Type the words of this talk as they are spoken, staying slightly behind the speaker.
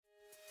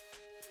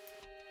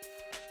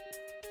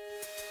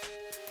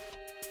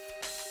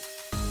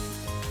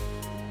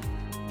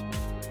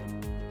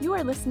You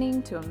are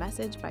listening to a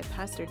message by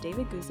Pastor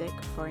David Guzik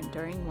for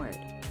Enduring Word.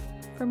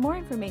 For more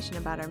information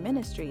about our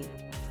ministry,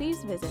 please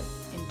visit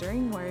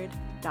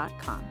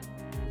enduringword.com.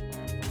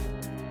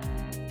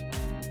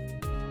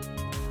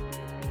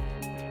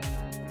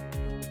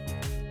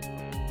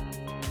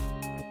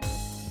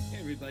 Hey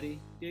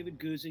everybody, David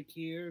Guzik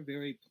here.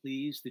 Very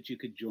pleased that you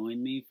could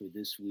join me for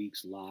this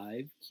week's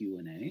live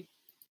Q&A.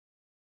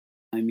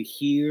 I'm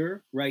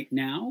here right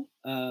now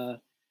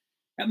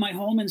at my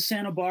home in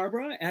Santa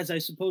Barbara, as I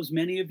suppose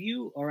many of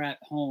you are at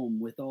home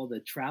with all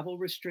the travel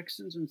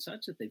restrictions and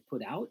such that they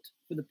put out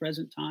for the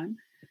present time.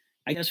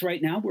 I guess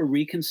right now we're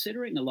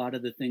reconsidering a lot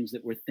of the things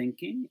that we're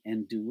thinking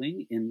and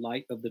doing in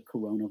light of the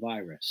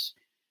coronavirus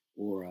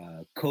or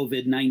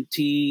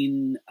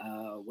COVID-19,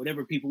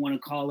 whatever people want to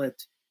call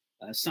it,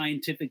 a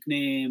scientific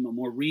name, a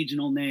more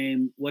regional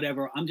name,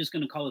 whatever. I'm just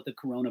going to call it the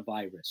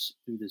coronavirus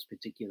through this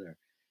particular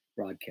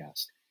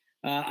broadcast.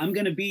 I'm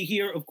going to be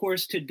here, of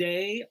course,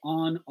 today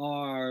on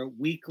our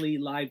weekly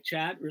live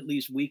chat, or at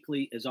least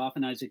weekly as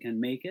often as I can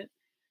make it.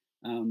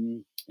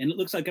 And it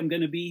looks like I'm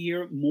going to be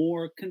here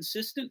more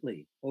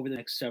consistently over the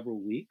next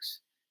several weeks.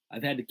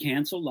 I've had to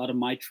cancel a lot of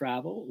my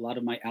travel, a lot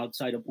of my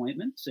outside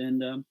appointments,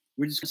 and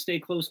we're just going to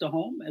stay close to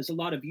home, as a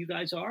lot of you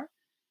guys are,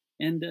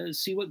 and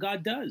see what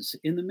God does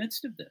in the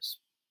midst of this.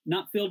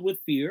 Not filled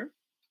with fear,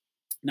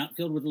 not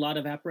filled with a lot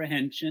of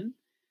apprehension,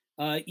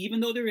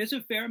 even though there is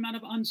a fair amount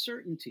of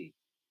uncertainty.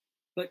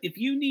 But if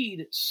you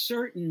need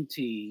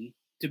certainty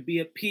to be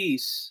at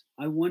peace,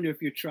 I wonder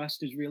if your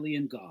trust is really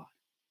in God.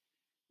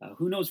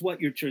 Who knows what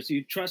your trust is?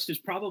 Your trust is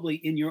probably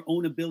in your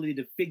own ability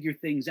to figure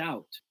things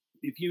out.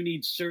 If you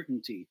need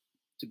certainty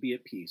to be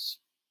at peace,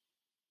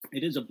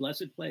 it is a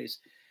blessed place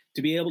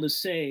to be able to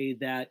say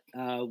that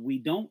we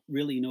don't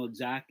really know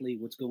exactly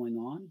what's going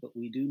on, but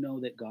we do know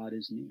that God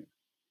is near.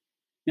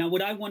 Now,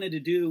 what I wanted to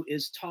do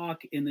is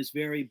talk in this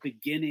very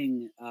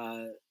beginning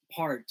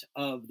part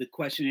of the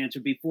question and answer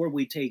before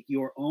we take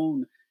your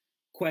own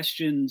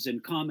questions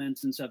and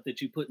comments and stuff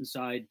that you put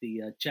inside the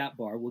chat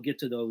bar. We'll get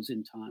to those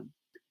in time.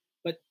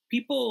 But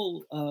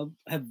people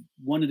have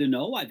wanted to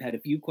know, I've had a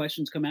few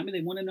questions come at me.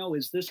 They want to know,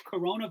 is this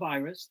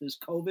coronavirus, this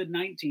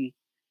COVID-19,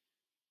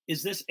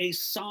 is this a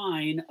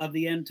sign of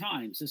the end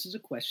times? This is a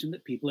question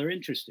that people are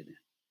interested in.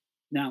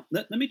 Now,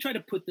 let me try to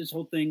put this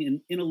whole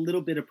thing in a little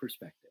bit of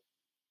perspective.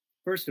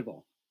 First of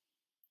all,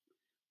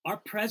 our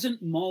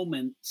present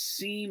moment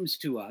seems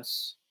to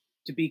us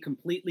to be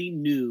completely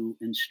new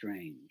and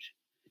strange.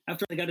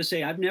 After I got to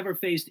say, I've never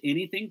faced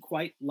anything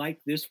quite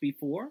like this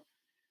before.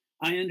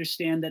 I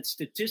understand that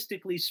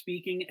statistically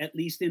speaking, at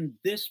least in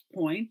this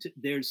point,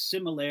 there's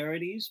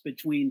similarities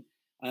between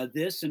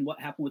this and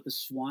what happened with the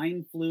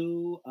swine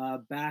flu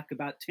back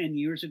about 10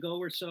 years ago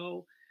or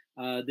so.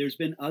 There's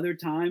been other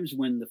times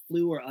when the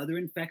flu or other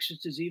infectious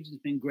diseases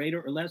have been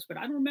greater or less, but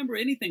I don't remember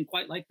anything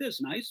quite like this.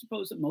 And I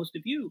suppose that most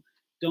of you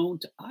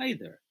don't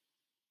either.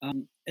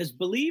 As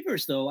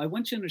believers, though, I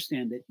want you to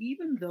understand that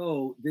even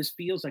though this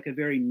feels like a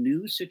very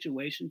new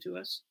situation to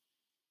us,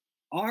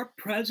 our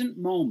present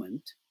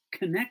moment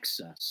connects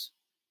us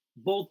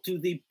both to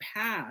the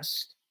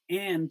past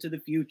and to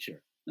the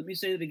future. Let me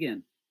say that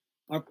again.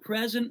 Our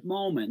present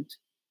moment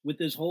with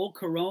this whole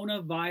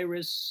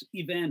coronavirus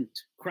event,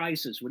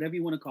 crisis, whatever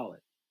you want to call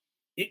it,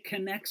 it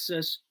connects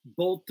us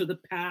both to the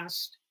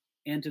past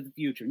and to the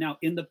future. Now,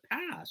 in the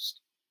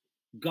past,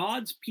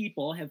 God's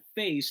people have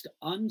faced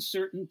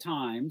uncertain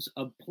times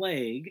of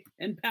plague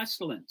and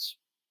pestilence.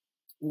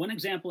 One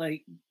example I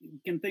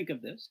can think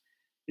of this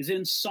is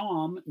in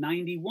Psalm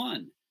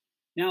 91.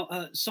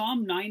 Now,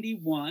 Psalm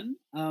 91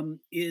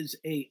 is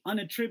an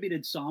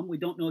unattributed psalm. We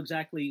don't know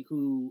exactly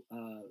who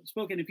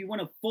spoke it. If you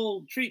want a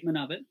full treatment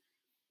of it,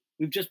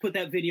 we've just put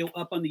that video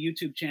up on the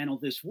YouTube channel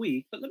this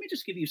week. But let me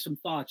just give you some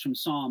thoughts from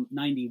Psalm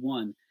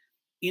 91.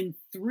 In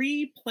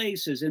 3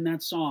 places in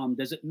that psalm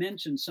does it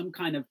mention some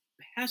kind of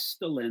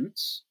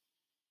pestilence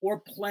or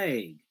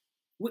plague,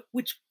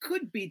 which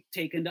could be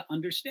taken to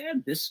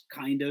understand this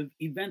kind of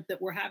event that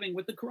we're having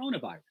with the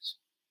coronavirus.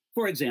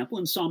 For example,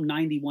 in Psalm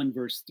 91,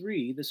 verse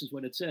 3, this is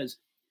what it says: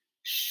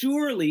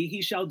 "Surely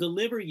he shall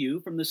deliver you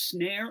from the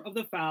snare of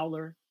the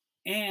fowler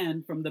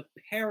and from the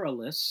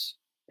perilous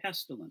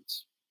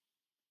pestilence."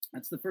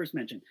 That's the first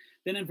mention.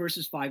 Then in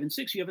verses 5 and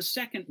 6, you have a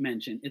second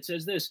mention. It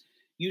says this: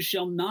 "You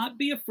shall not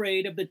be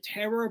afraid of the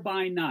terror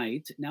by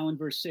night." Now in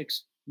verse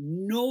 6,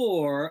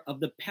 "nor of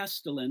the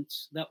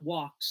pestilence that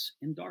walks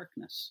in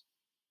darkness."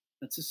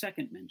 That's the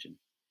second mention.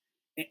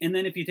 And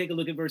then if you take a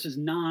look at verses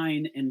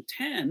 9 and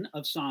 10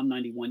 of Psalm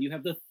 91, you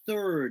have the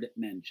third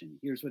mention.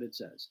 Here's what it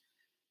says: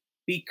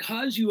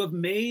 "Because you have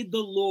made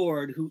the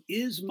Lord, who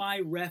is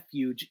my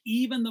refuge,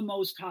 even the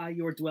Most High,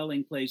 your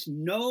dwelling place,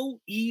 no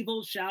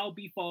evil shall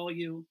befall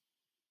you,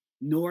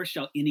 nor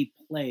shall any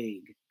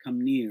plague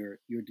come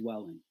near your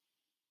dwelling."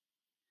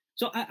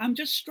 So I'm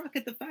just struck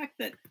at the fact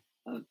that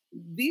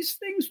these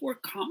things were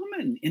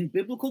common in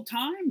biblical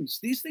times.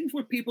 These things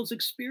were people's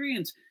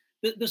experience.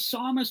 The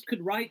psalmist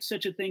could write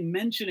such a thing,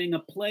 mentioning a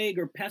plague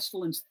or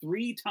pestilence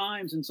 3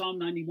 times in Psalm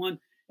 91,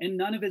 and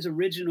none of his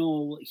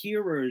original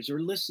hearers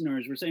or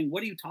listeners were saying,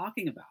 "What are you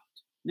talking about?"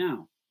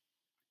 Now,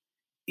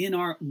 in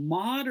our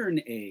modern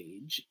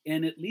age,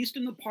 and at least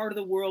in the part of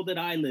the world that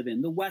I live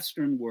in, the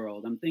Western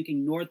world, I'm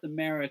thinking North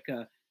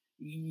America,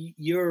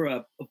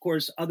 Europe, of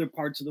course, other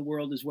parts of the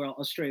world as well,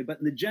 Australia, but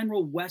in the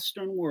general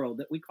Western world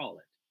that we call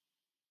it,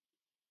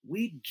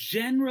 we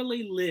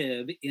generally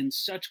live in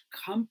such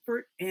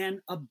comfort and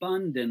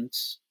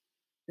abundance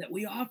that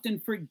we often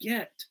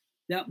forget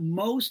that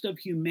most of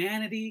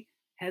humanity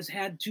has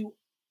had to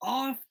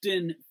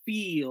often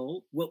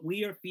feel what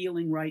we are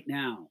feeling right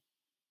now.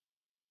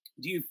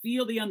 Do you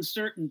feel the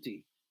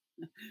uncertainty?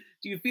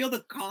 Do you feel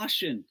the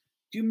caution?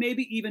 Do you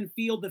maybe even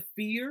feel the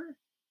fear?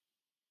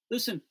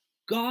 Listen,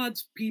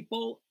 God's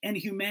people and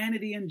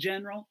humanity in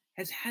general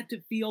has had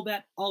to feel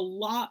that a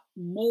lot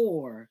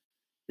more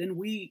than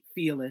we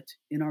feel it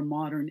in our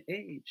modern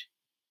age.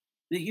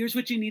 Now, here's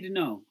what you need to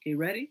know. Okay,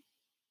 ready?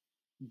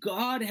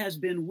 God has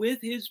been with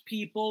his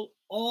people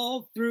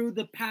all through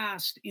the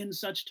past in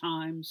such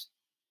times,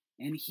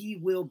 and he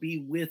will be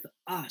with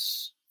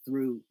us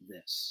through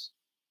this.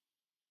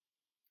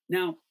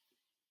 Now,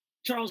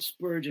 Charles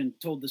Spurgeon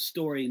told the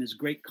story in his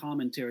great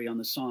commentary on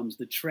the Psalms,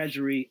 The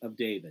Treasury of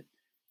David.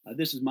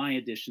 This is my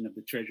edition of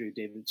The Treasury of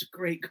David. It's a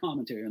great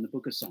commentary on the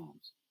book of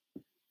Psalms.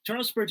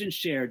 Charles Spurgeon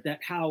shared that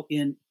how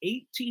in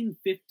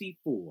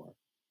 1854,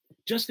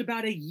 just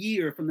about a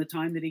year from the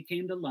time that he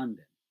came to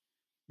London,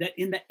 that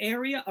in the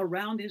area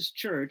around his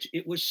church,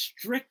 it was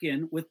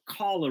stricken with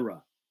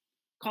cholera.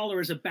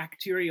 Cholera is a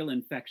bacterial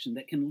infection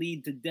that can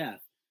lead to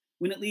death.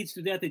 When it leads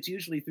to death, it's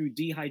usually through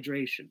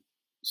dehydration.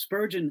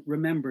 Spurgeon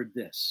remembered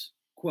this,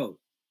 quote,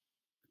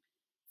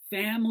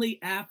 "Family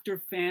after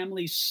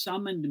family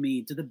summoned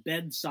me to the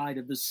bedside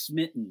of the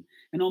smitten,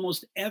 and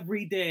almost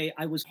every day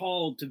I was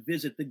called to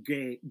visit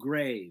the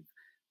grave.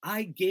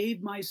 I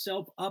gave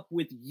myself up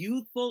with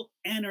youthful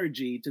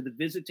energy to the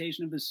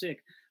visitation of the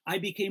sick. I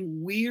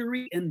became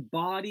weary in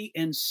body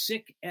and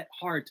sick at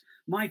heart.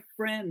 My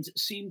friends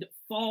seemed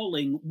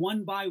falling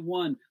one by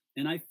one,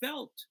 and I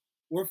felt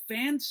or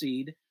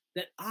fancied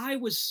that I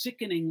was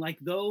sickening like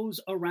those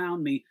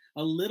around me.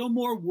 A little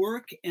more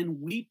work and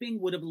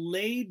weeping would have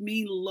laid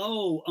me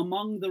low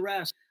among the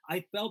rest. I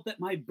felt that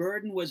my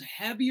burden was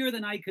heavier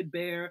than I could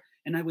bear,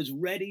 and I was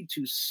ready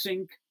to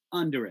sink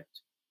under it."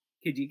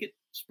 Could you get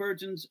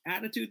Spurgeon's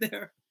attitude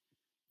there?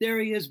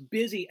 There he is,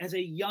 busy as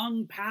a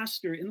young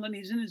pastor in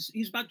London.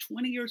 He's about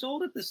 20 years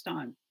old at this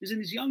time. He's in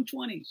his young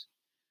 20s.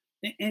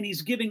 And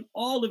he's giving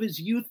all of his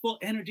youthful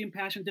energy and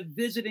passion to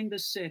visiting the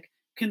sick,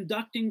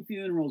 conducting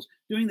funerals,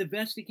 doing the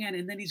best he can.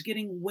 And then he's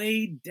getting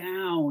weighed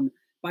down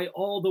by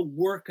all the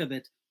work of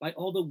it, by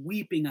all the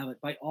weeping of it,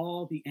 by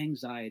all the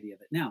anxiety of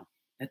it. Now,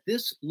 at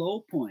this low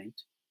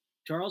point,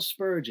 Charles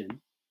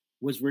Spurgeon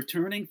was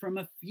returning from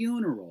a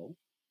funeral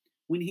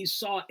when he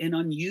saw an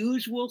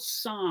unusual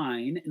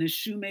sign in a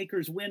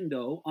shoemaker's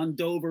window on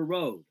Dover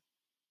Road.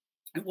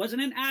 It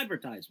wasn't an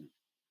advertisement,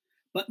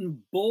 but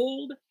in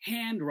bold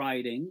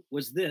handwriting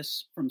was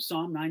this from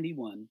Psalm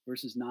 91,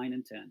 verses 9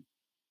 and 10.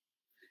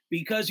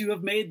 "Because you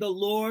have made the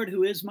Lord,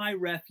 who is my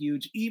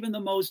refuge, even the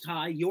Most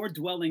High, your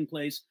dwelling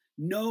place,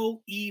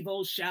 no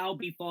evil shall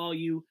befall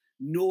you,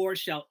 nor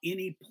shall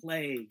any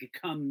plague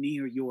come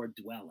near your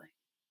dwelling."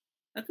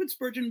 That's what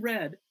Spurgeon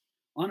read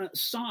on a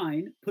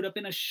sign put up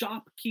in a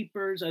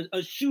shopkeeper's,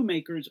 a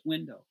shoemaker's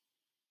window.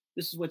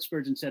 This is what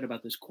Spurgeon said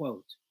about this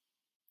quote.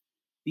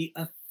 "The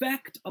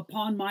effect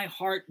upon my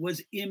heart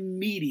was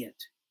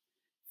immediate.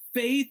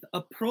 Faith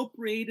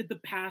appropriated the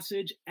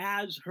passage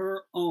as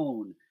her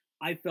own.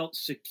 I felt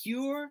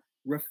secure,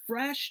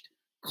 refreshed,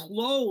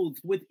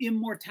 clothed with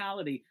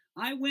immortality.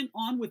 I went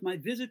on with my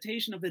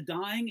visitation of the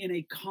dying in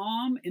a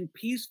calm and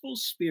peaceful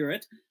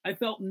spirit. I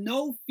felt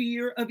no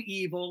fear of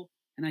evil,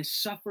 and I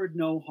suffered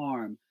no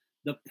harm.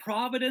 The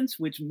providence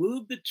which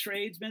moved the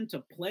tradesman to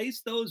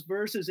place those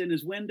verses in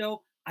his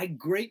window, I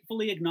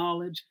gratefully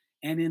acknowledge,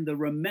 and in the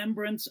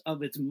remembrance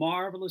of its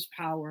marvelous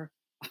power,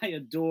 I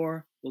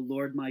adore the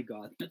Lord my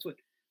God." That's what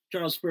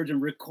Charles Spurgeon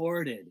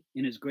recorded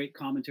in his great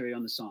commentary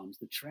on the Psalms,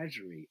 The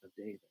Treasury of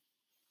David.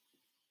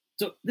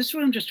 So this is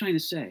what I'm just trying to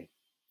say.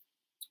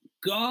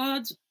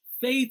 God's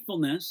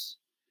faithfulness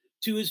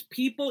to his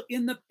people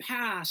in the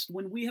past,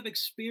 when we have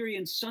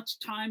experienced such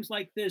times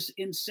like this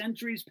in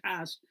centuries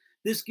past,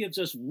 this gives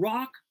us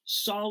rock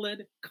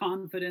solid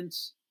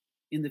confidence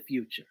in the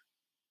future.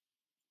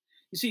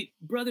 You see,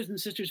 brothers and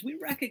sisters, we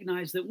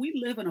recognize that we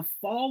live in a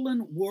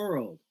fallen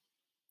world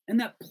and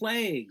that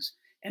plagues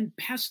and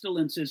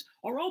pestilences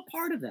are all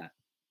part of that.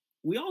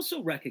 We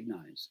also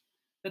recognize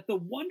that the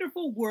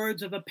wonderful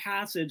words of a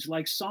passage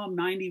like Psalm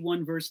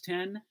 91, verse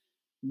 10,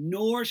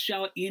 "Nor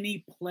shall any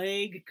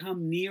plague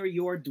come near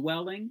your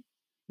dwelling,"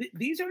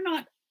 these are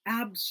not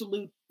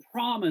absolute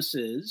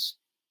promises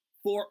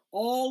for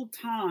all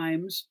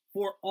times,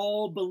 for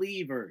all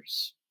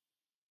believers.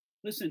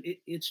 Listen,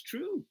 it's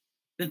true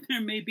that there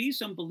may be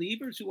some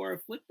believers who are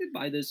afflicted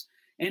by this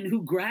and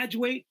who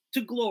graduate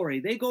to glory.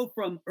 They go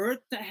from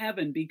earth to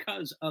heaven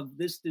because of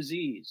this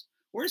disease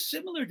or a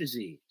similar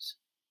disease.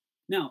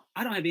 Now,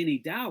 I don't have any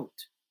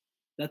doubt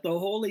that the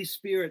Holy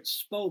Spirit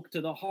spoke to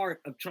the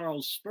heart of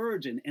Charles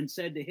Spurgeon and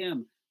said to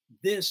him,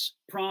 this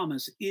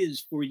promise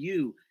is for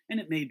you. And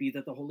it may be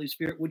that the Holy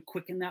Spirit would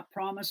quicken that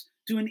promise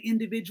to an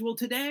individual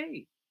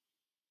today.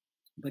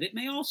 But it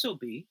may also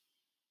be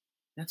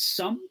that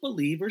some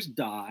believers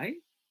die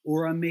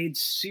or are made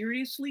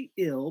seriously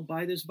ill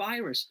by this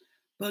virus.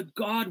 But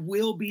God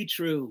will be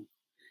true.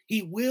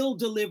 He will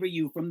deliver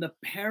you from the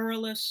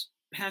perilous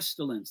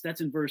pestilence.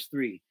 That's in verse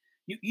 3.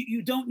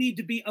 You don't need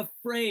to be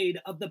afraid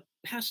of the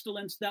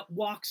pestilence that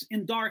walks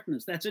in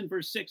darkness. That's in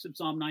verse 6 of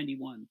Psalm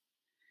 91.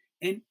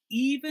 And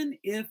even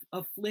if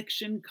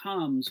affliction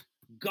comes,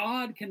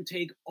 God can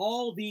take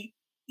all the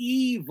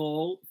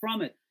evil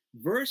from it.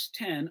 Verse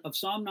 10 of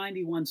Psalm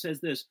 91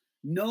 says this: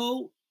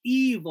 no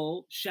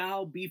evil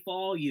shall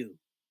befall you.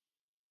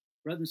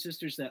 Brothers and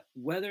sisters, that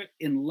whether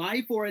in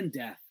life or in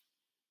death,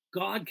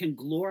 God can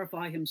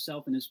glorify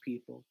himself and his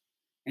people,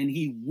 and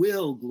he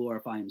will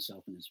glorify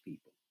himself and his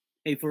people.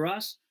 Hey, for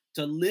us,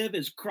 to live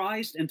is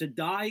Christ and to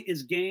die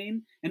is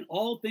gain, and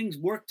all things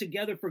work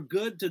together for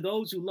good to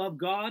those who love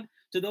God,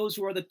 to those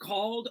who are the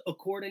called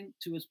according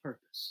to his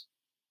purpose.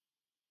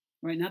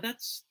 Right now,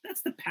 that's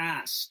the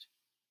past.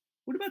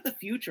 What about the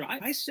future?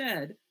 I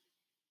said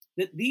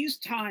that these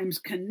times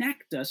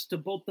connect us to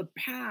both the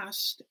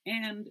past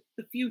and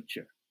the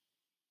future.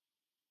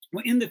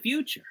 Well, in the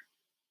future,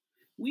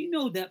 we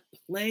know that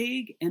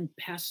plague and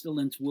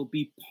pestilence will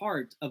be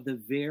part of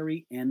the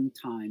very end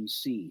time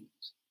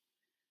scenes.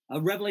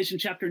 Revelation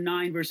chapter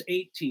 9, verse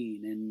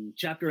 18 and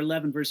chapter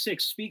 11, verse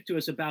 6 speak to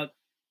us about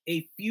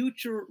a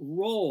future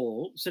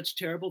role such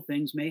terrible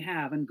things may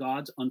have in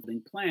God's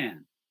unfolding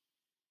plan.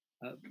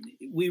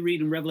 We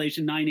read in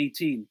Revelation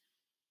 9:18,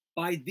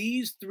 by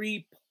these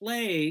three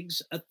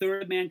plagues, a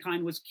third of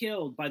mankind was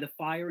killed by the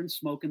fire and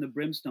smoke and the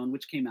brimstone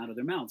which came out of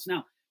their mouths.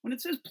 Now, when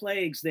it says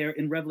plagues there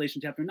in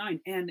Revelation chapter 9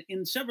 and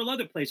in several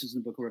other places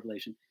in the book of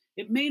Revelation,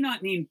 it may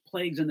not mean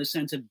plagues in the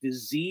sense of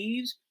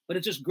disease, but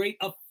it's just great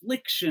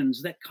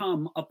afflictions that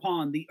come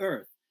upon the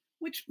earth,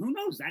 which, who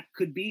knows, that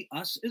could be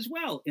us as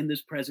well in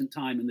this present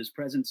time, in this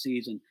present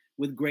season,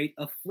 with great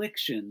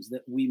afflictions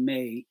that we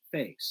may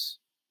face.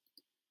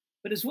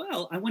 But as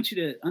well, I want you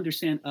to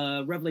understand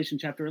Revelation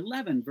chapter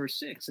 11, verse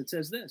 6. It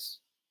says this.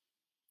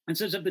 It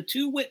says, of the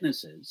two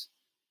witnesses,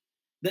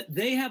 that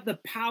they have the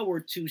power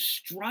to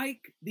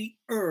strike the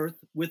earth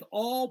with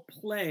all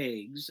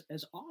plagues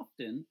as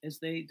often as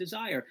they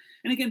desire.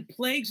 And again,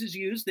 plagues is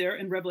used there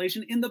in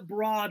Revelation in the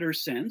broader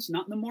sense,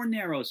 not in the more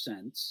narrow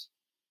sense,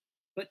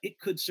 but it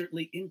could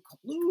certainly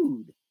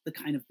include the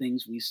kind of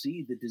things we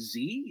see, the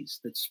disease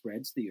that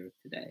spreads the earth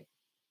today.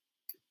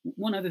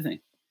 One other thing.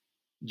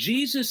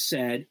 Jesus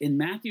said in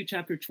Matthew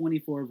chapter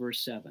 24,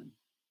 verse 7,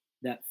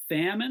 that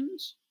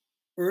famines,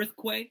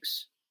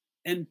 earthquakes,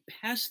 and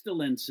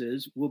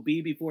pestilences will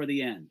be before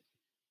the end.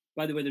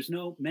 By the way, there's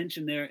no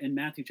mention there in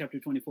Matthew chapter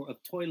 24 of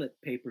toilet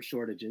paper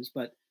shortages,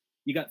 but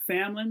you got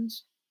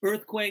famines,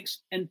 earthquakes,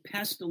 and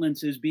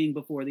pestilences being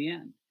before the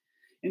end.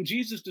 And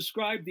Jesus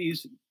described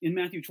these in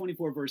Matthew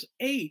 24, verse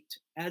 8,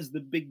 as the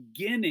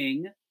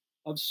beginning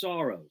of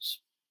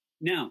sorrows.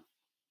 Now,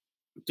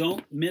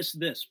 don't miss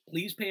this.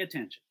 Please pay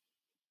attention.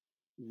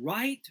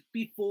 Right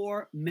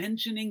before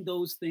mentioning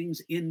those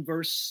things in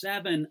verse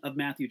 7 of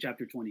Matthew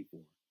chapter 24,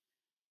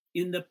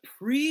 in the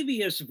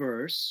previous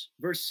verse,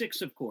 verse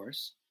 6, of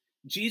course,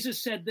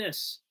 Jesus said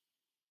this: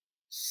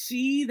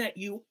 see that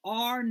you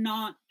are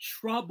not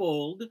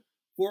troubled,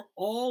 for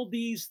all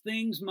these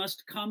things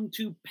must come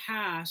to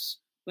pass,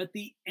 but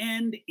the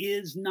end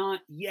is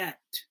not yet.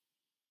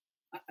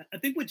 I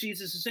think what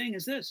Jesus is saying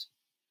is this: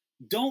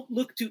 don't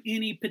look to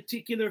any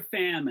particular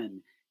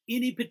famine,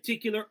 any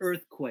particular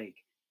earthquake,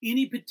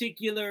 any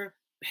particular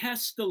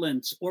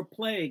pestilence or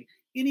plague,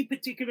 any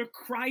particular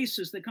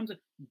crisis that comes up.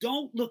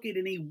 Don't look at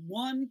any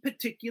one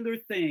particular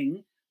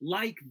thing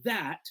like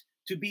that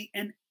to be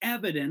an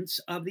evidence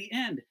of the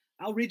end.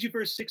 I'll read you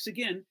verse 6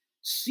 again.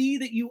 See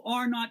that you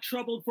are not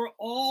troubled, for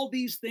all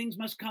these things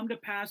must come to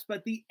pass,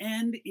 but the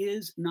end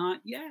is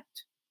not yet.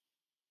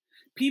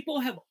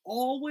 People have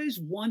always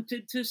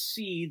wanted to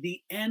see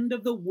the end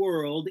of the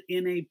world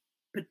in a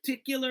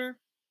particular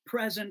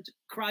present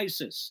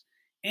crisis.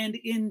 And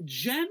in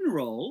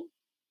general,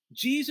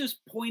 Jesus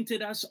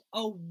pointed us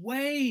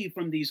away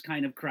from these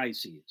kind of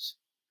crises,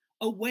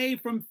 away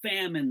from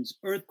famines,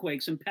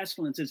 earthquakes, and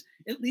pestilences,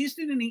 at least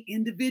in any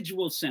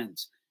individual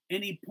sense.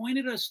 And he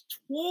pointed us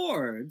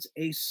towards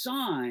a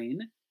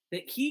sign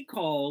that he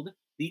called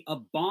the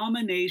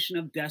abomination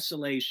of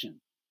desolation.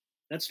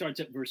 That starts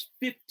at verse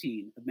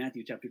 15 of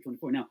Matthew chapter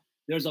 24. Now,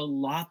 there's a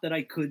lot that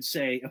I could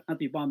say about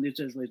the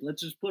abomination of desolation.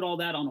 Let's just put all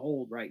that on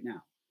hold right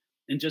now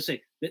and just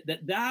say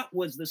that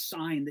was the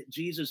sign that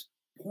Jesus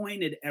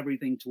pointed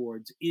everything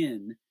towards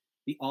in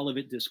the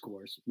Olivet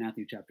Discourse,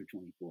 Matthew chapter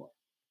 24.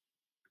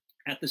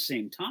 At the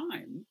same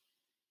time,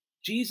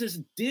 Jesus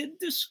did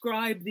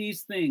describe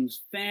these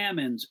things,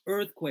 famines,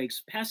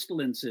 earthquakes,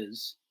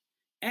 pestilences,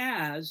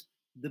 as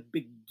the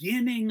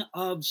beginning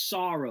of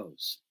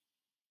sorrows.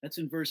 That's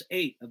in verse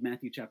 8 of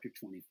Matthew chapter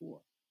 24.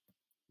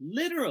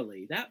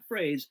 Literally, that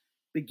phrase,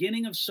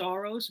 beginning of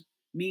sorrows,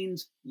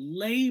 means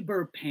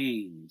labor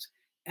pains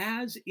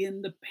as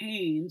in the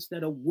pains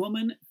that a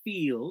woman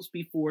feels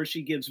before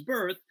she gives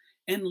birth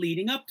and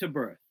leading up to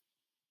birth.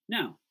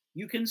 Now,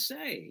 you can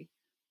say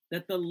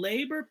that the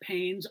labor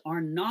pains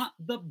are not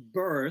the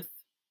birth,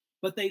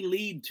 but they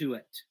lead to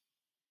it.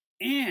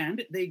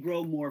 And they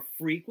grow more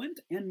frequent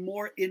and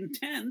more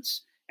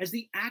intense as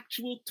the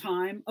actual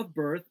time of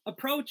birth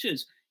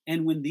approaches.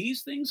 And when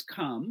these things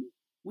come,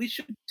 we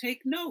should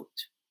take note.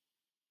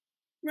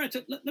 Right,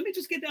 so let me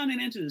just get down and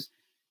answer this.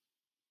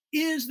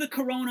 Is the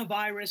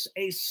coronavirus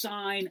a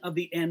sign of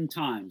the end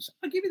times?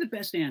 I'll give you the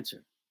best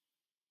answer.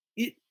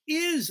 It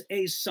is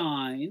a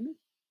sign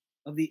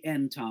of the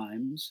end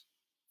times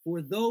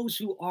for those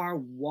who are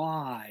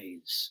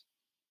wise.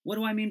 What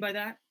do I mean by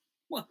that?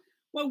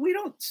 Well, we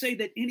don't say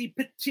that any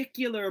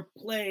particular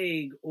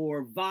plague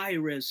or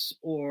virus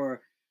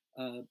or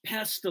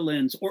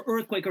pestilence or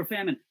earthquake or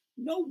famine,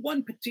 no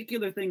one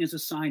particular thing is a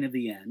sign of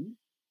the end.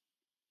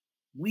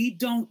 We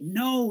don't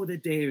know the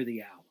day or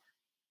the hour,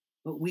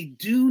 but we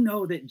do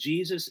know that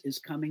Jesus is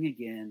coming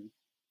again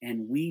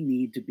and we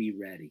need to be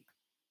ready.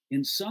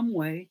 In some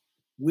way,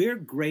 we're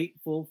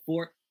grateful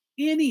for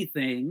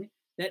anything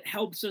that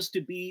helps us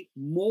to be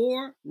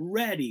more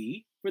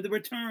ready for the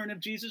return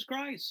of Jesus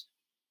Christ.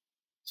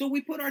 So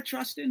we put our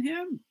trust in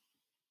him.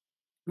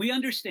 We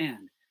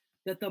understand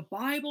that the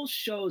Bible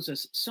shows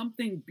us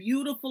something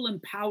beautiful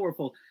and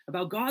powerful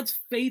about God's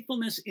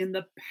faithfulness in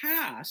the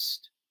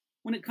past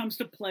when it comes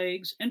to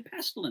plagues and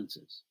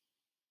pestilences.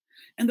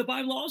 And the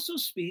Bible also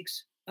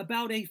speaks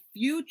about a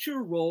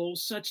future role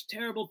such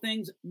terrible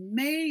things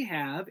may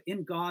have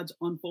in God's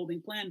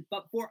unfolding plan.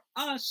 But for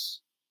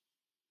us,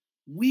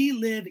 we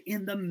live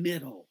in the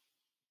middle.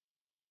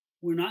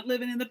 We're not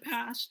living in the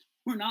past.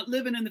 We're not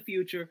living in the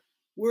future.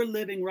 We're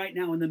living right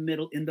now in the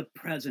middle, in the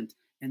present.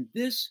 And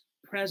this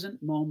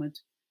present moment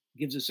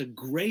gives us a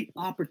great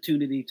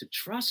opportunity to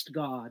trust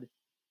God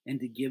and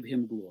to give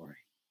him glory.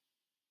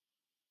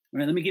 All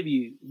right, let me give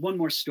you one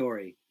more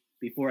story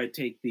before I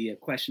take the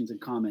questions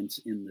and comments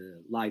in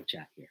the live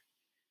chat here.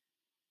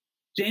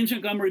 James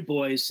Montgomery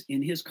Boyce,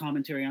 in his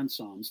commentary on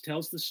Psalms,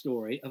 tells the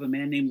story of a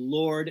man named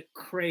Lord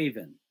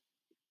Craven.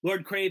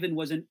 Lord Craven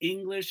was an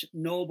English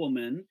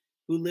nobleman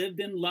who lived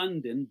in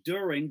London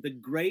during the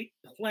Great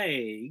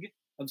Plague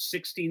of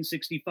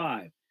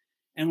 1665.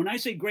 And when I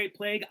say Great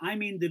Plague, I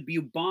mean the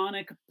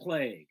bubonic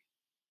plague.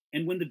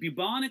 And when the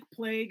bubonic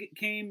plague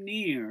came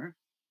near,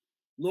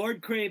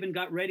 Lord Craven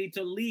got ready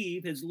to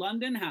leave his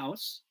London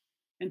house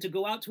and to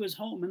go out to his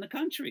home in the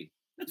country.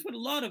 That's what a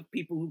lot of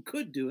people who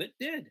could do it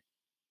did.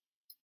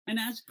 And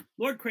as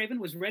Lord Craven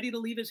was ready to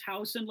leave his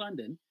house in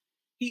London,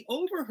 he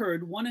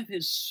overheard one of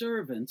his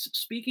servants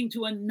speaking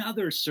to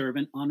another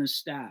servant on his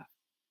staff.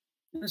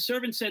 And the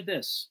servant said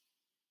this,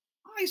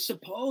 "I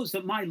suppose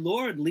that my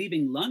lord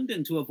leaving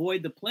London to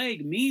avoid the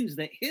plague means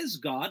that his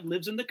God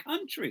lives in the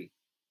country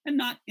and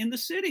not in the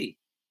city."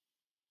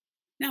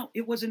 Now,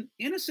 it was an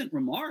innocent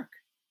remark.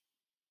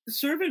 The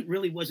servant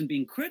really wasn't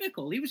being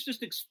critical. He was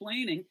just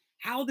explaining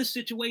how the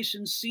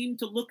situation seemed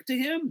to look to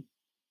him.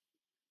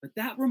 But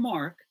that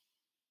remark,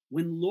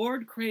 when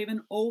Lord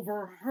Craven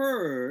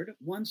overheard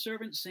one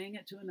servant saying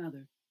it to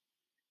another,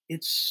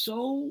 it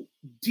so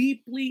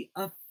deeply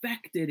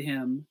affected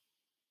him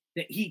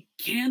that he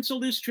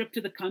canceled his trip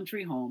to the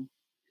country home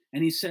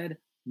and he said,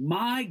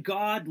 "My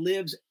God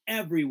lives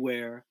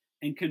everywhere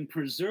and can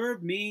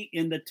preserve me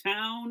in the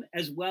town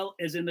as well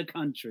as in the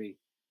country,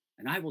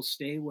 and I will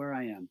stay where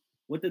I am."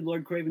 What did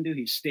Lord Craven do?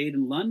 He stayed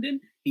in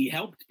London, he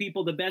helped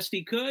people the best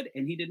he could,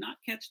 and he did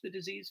not catch the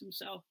disease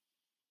himself.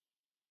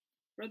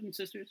 Brothers and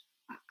sisters,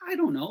 I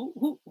don't know.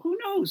 Who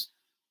knows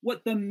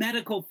what the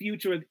medical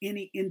future of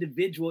any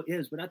individual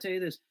is? But I'll tell you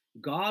this,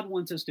 God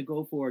wants us to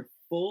go forward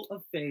full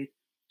of faith,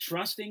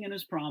 trusting in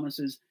his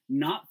promises,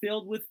 not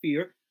filled with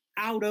fear,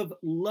 out of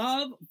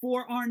love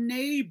for our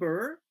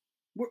neighbor.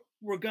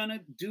 We're going to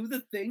do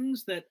the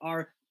things that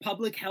our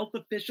public health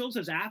officials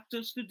has asked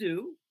us to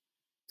do,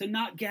 to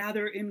not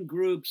gather in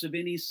groups of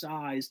any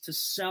size, to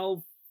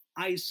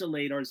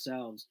self-isolate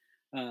ourselves,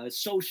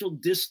 social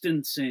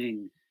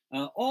distancing,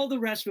 all the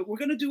rest of it. We're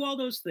going to do all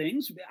those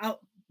things.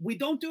 We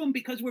don't do them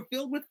because we're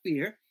filled with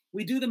fear.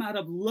 We do them out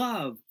of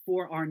love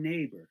for our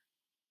neighbor.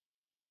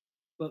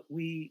 But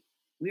we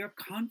are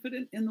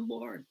confident in the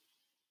Lord.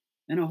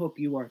 And I hope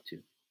you are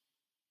too.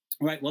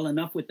 All right, well,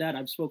 enough with that.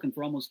 I've spoken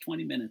for almost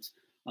 20 minutes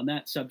on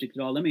that subject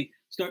at all. Let me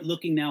start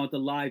looking now at the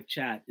live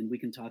chat and we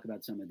can talk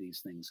about some of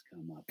these things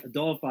come up.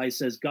 Adolphi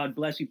says, "God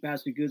bless you,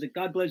 Pastor Guzik."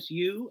 God bless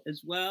you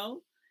as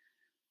well.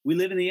 We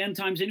live in the end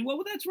times anyway.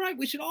 Well, that's right.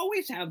 We should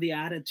always have the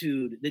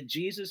attitude that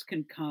Jesus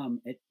can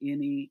come at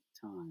any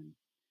time.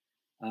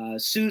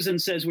 Susan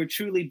says, "We're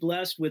truly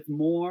blessed with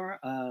more."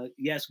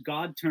 Yes,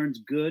 God turns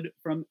good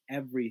from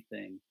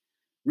everything.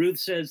 Ruth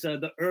says,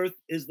 "The earth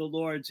is the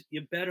Lord's."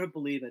 You better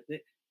believe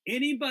it.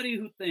 Anybody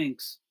who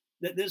thinks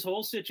that this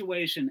whole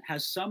situation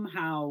has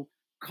somehow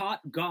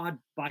caught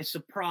God by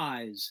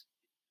surprise,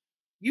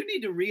 you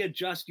need to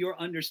readjust your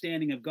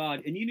understanding of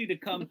God, and you need to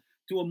come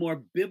to a more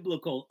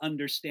biblical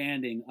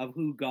understanding of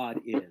who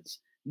God is.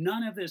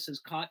 None of this has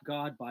caught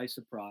God by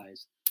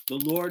surprise. The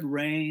Lord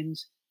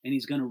reigns. and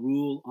he's going to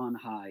rule on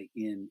high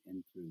in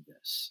and through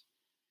this.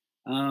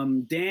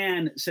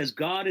 Dan says,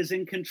 God is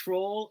in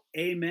control.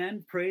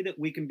 Amen. Pray that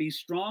we can be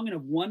strong and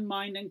of one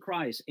mind in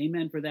Christ.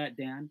 Amen for that,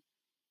 Dan.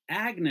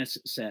 Agnes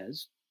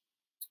says,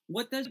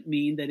 what does it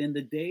mean that in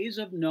the days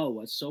of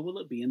Noah, so will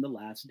it be in the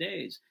last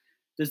days?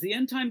 Does the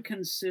end time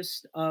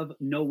consist of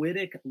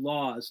Noahic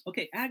laws?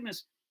 Okay,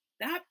 Agnes,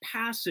 that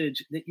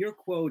passage that you're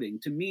quoting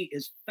to me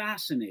is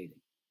fascinating,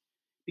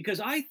 because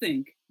I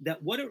think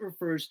that what it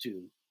refers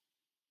to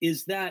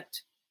is that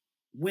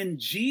when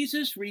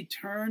Jesus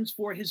returns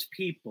for his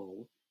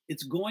people,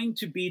 it's going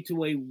to be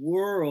to a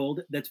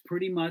world that's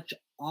pretty much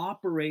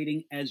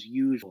operating as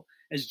usual.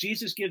 As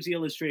Jesus gives the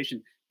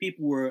illustration,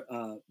 people were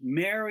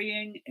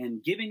marrying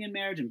and giving in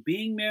marriage and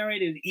being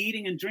married and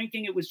eating and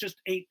drinking. It was just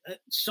a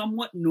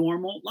somewhat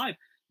normal life.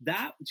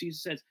 That,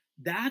 Jesus says,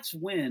 that's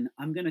when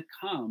I'm going to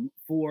come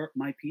for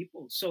my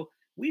people. So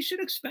we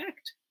should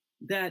expect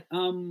that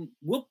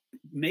we'll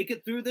make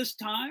it through this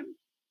time.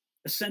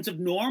 A sense of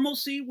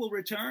normalcy will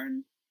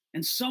return.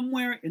 And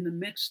somewhere in the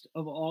midst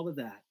of all of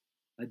that,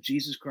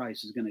 Jesus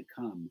Christ is going to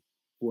come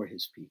for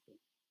his people.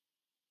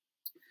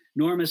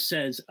 Norma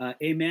says,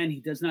 amen.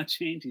 He does not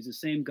change. He's the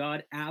same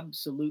God.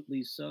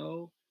 Absolutely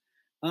so.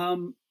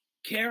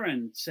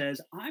 Karen says,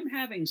 I'm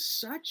having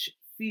such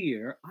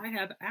fear. I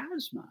have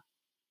asthma.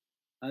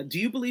 Do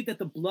you believe that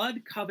the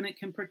blood covenant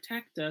can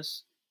protect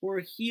us or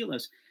heal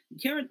us?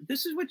 Karen,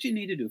 this is what you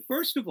need to do.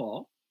 First of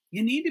all,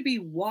 you need to be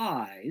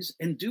wise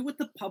and do what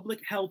the public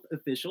health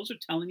officials are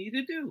telling you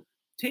to do.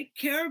 Take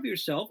care of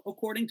yourself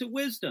according to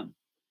wisdom.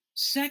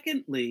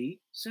 Secondly,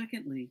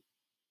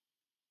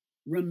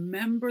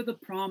 remember the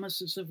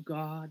promises of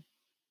God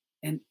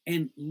and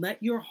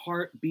let your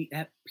heart be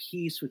at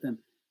peace with him.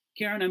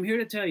 Karen, I'm here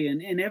to tell you,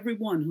 and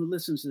everyone who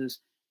listens to this,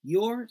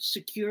 your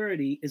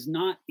security is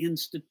not in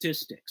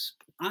statistics.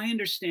 I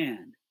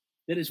understand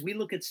that as we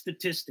look at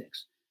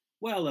statistics,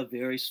 well, a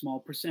very small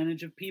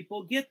percentage of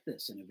people get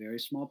this and a very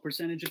small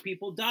percentage of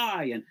people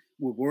die, and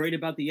we're worried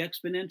about the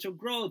exponential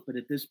growth. But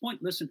at this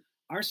point, listen,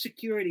 our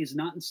security is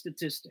not in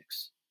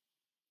statistics.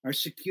 Our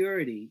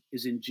security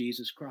is in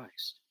Jesus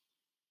Christ.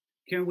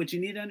 Karen, what you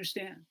need to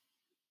understand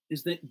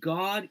is that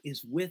God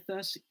is with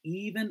us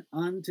even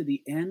unto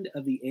the end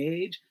of the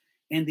age,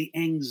 and the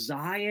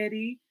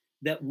anxiety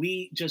that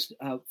we just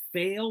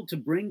fail to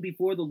bring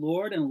before the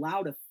Lord and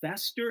allow to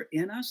fester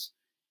in us,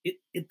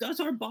 it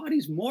does our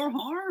bodies more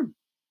harm.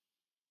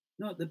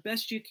 No, the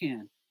best you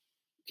can.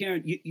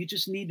 Karen, you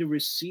just need to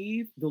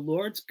receive the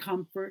Lord's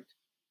comfort,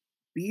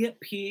 be at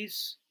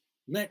peace,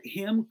 let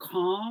him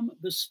calm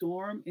the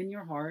storm in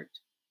your heart,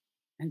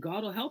 and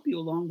God will help you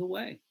along the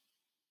way.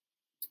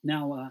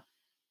 Now,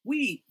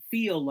 we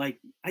feel like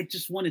I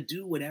just want to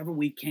do whatever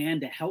we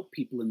can to help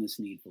people in this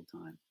needful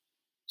time.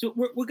 So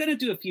we're going to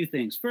do a few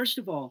things. First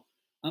of all,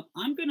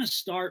 I'm going to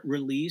start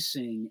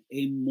releasing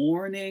a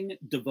morning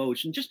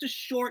devotion, just a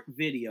short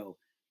video,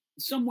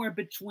 somewhere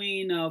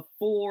between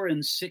 4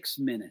 and 6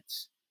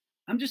 minutes.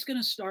 I'm just going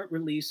to start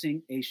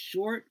releasing a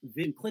short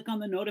video. Click on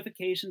the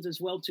notifications as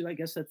well, too. I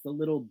guess that's the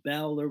little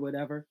bell or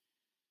whatever.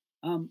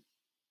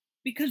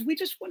 Because we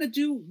just want to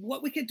do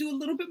what we can do a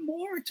little bit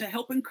more to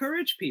help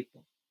encourage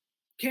people.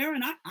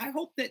 Karen, I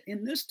hope that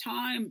in this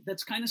time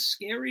that's kind of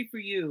scary for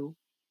you,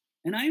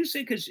 and I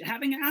understand because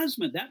having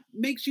asthma, that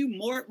makes you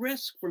more at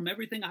risk from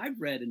everything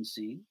I've read and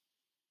seen.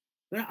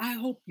 But I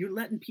hope you're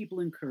letting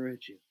people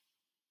encourage you.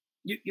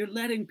 You're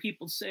letting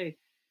people say,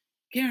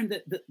 Karen,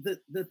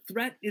 the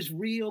threat is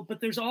real, but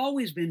there's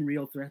always been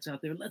real threats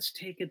out there. Let's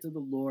take it to the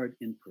Lord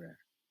in prayer.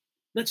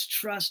 Let's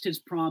trust his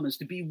promise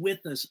to be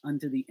with us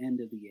unto the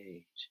end of the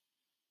age.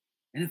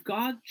 And if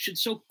God should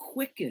so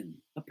quicken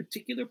a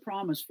particular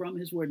promise from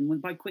his word, and when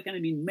by quicken I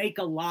mean make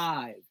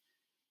alive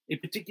a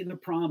particular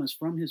promise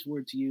from his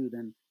word to you,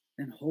 then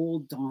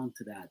hold on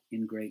to that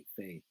in great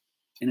faith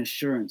and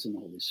assurance in the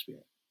Holy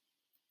Spirit.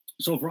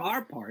 So for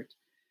our part,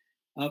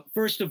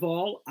 first of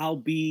all, I'll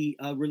be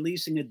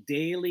releasing a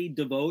daily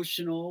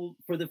devotional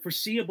for the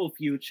foreseeable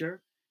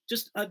future,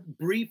 just a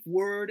brief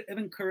word of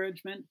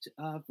encouragement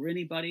for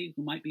anybody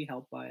who might be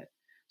helped by it.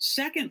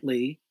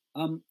 Secondly,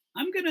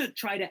 I'm going to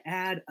try to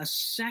add a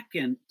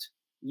second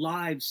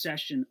live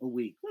session a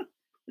week. Look,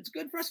 it's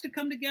good for us to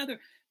come together.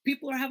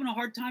 People are having a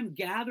hard time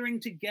gathering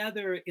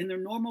together in their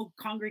normal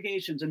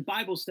congregations and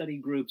Bible study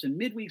groups and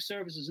midweek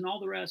services and all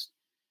the rest.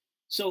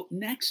 So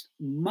next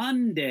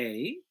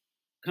Monday,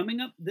 coming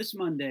up this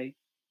Monday,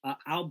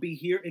 I'll be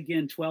here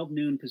again, 12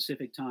 noon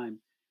Pacific time.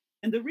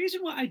 And the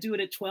reason why I do it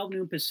at 12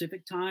 noon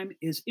Pacific time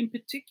is, in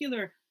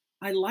particular,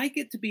 I like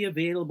it to be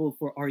available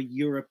for our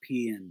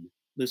European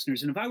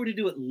listeners. And if I were to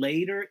do it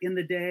later in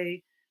the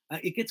day,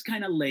 it gets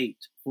kind of late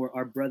for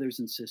our brothers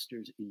and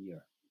sisters in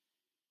Europe.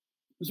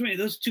 So anyway,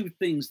 those two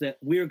things that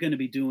we're going to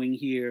be doing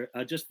here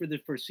just for the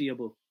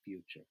foreseeable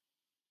future.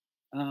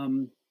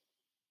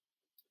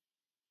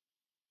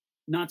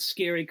 Not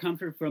scary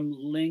comfort from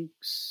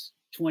Links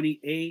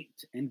 28,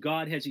 and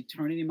God has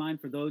eternity in mind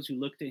for those who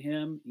look to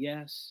him.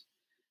 Yes.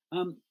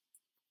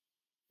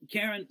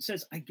 Karen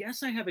says, I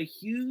guess I have a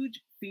huge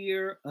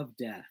fear of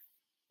death.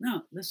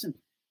 No, listen,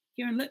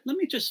 Karen, let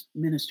me just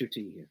minister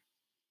to you here.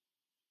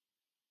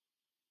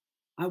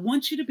 I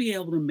want you to be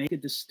able to make a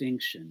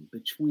distinction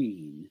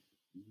between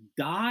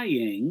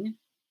dying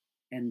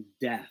and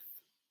death.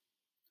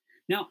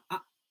 Now,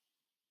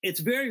 it's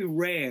very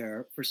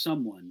rare for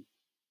someone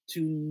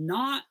to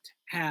not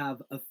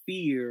have a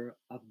fear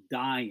of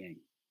dying.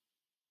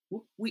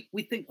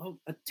 We think, oh,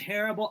 a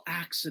terrible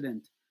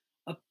accident,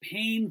 a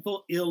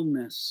painful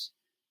illness,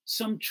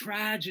 some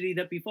tragedy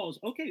that befalls.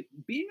 Okay,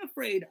 being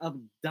afraid of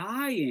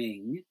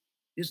dying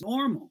is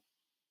normal.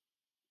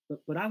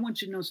 But I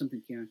want you to know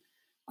something, Karen.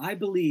 I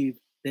believe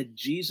that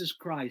Jesus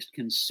Christ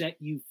can set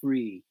you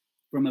free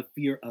from a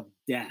fear of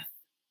death.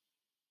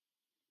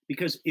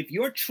 Because if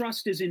your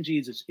trust is in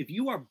Jesus, if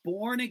you are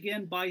born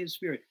again by his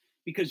Spirit,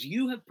 because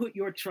you have put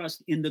your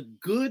trust in the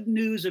good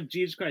news of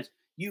Jesus Christ,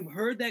 you've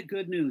heard that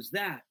good news,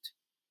 that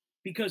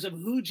because of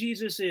who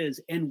Jesus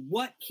is and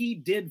what he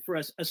did for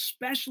us,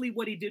 especially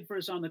what he did for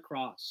us on the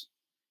cross.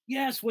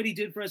 Yes, what he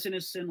did for us in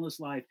his sinless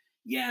life.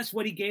 Yes,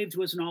 what he gave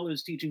to us in all of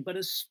his teaching, but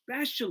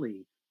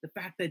especially the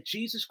fact that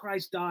Jesus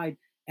Christ died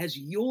as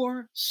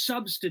your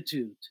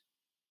substitute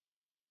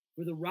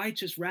for the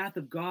righteous wrath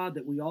of God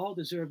that we all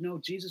deserve. No,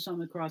 Jesus on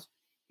the cross,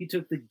 he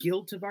took the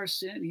guilt of our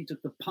sin. He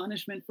took the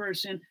punishment for our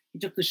sin. He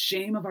took the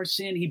shame of our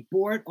sin. He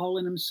bore it all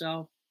in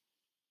himself.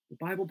 The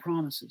Bible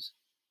promises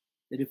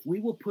that if we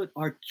will put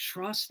our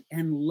trust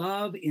and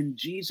love in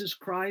Jesus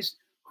Christ,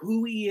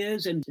 who he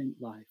is, and in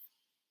life.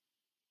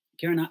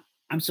 Karen,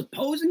 I'm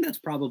supposing that's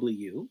probably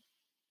you,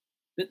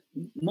 that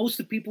most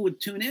of the people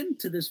would tune in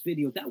to this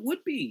video. That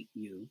would be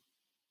you.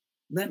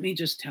 Let me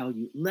just tell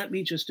you, let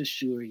me just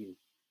assure you,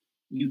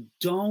 you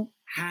don't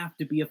have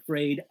to be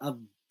afraid of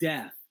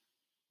death.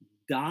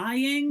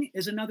 Dying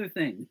is another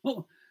thing.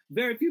 Oh,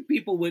 very few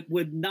people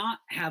would not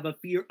have a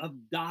fear of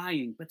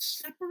dying, but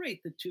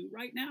separate the two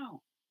right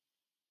now.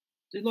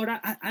 Say, Lord,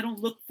 I don't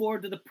look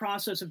forward to the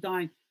process of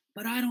dying,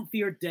 but I don't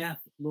fear death,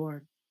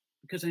 Lord,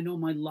 because I know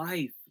my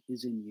life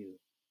is in you.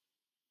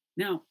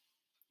 Now,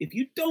 if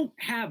you don't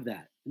have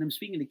that, and I'm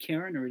speaking to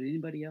Karen or to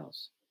anybody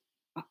else,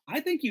 I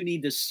think you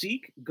need to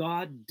seek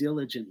God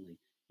diligently.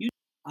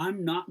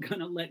 I'm not going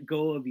to let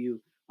go of you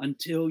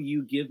until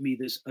you give me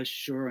this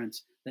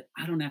assurance that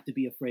I don't have to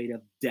be afraid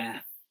of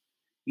death.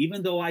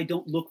 Even though I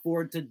don't look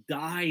forward to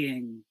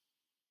dying,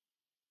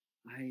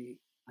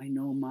 I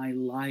know my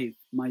life,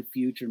 my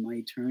future, my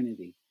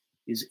eternity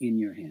is in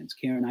your hands.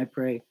 Karen, I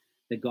pray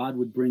that God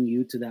would bring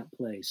you to that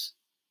place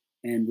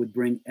and would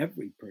bring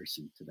every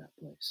person to that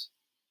place.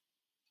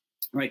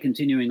 All right,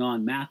 continuing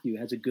on, Matthew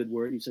has a good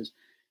word. He says,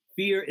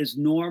 fear is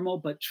normal,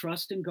 but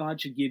trust in God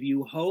should give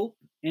you hope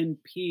and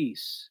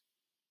peace.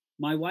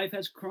 My wife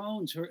has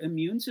Crohn's. Her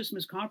immune system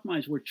is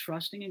compromised. We're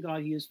trusting in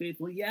God. He is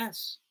faithful.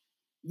 Yes,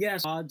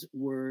 God's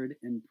word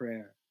and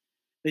prayer.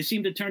 They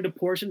seem to turn to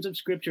portions of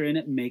scripture and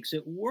it makes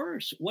it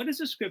worse. What is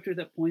a scripture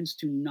that points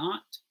to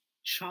not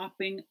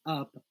chopping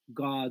up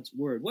God's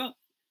word? Well,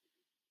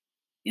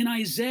 in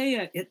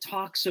Isaiah, it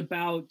talks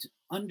about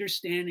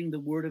understanding the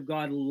word of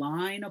God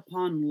line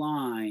upon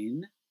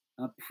line,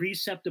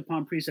 precept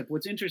upon precept.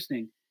 What's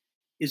interesting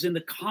is in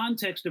the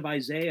context of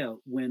Isaiah,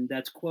 when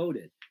that's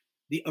quoted,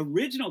 the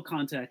original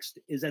context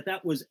is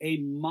that was a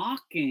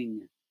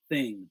mocking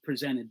thing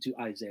presented to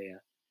Isaiah,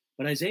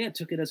 but Isaiah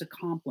took it as a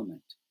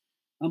compliment.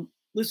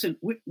 Listen,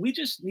 we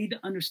just need to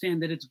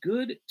understand that it's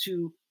good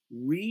to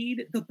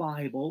read the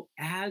Bible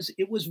as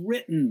it was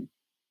written.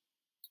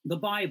 The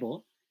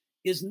Bible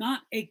is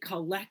not a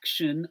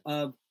collection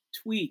of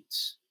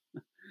tweets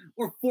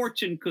or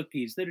fortune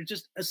cookies that are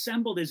just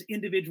assembled as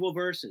individual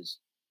verses.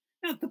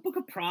 Now, the book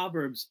of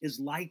Proverbs is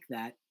like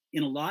that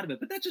in a lot of it,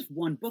 but that's just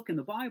one book in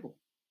the Bible.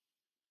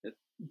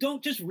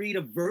 Don't just read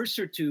a verse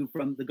or two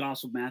from the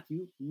Gospel of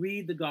Matthew.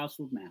 Read the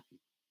Gospel of Matthew.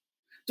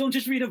 Don't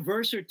just read a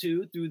verse or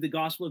two through the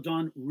Gospel of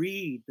John.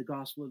 Read the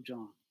Gospel of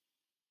John.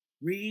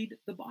 Read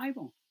the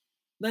Bible.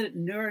 Let it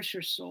nourish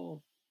your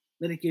soul.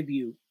 Let it give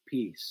you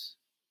peace.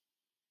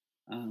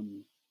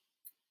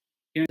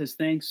 Karen says,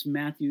 thanks,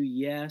 Matthew.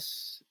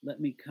 Yes,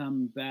 let me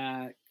come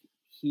back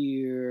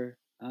here.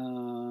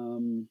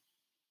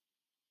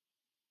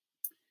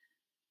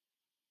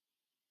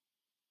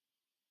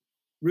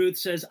 Ruth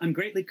says, I'm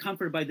greatly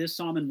comforted by this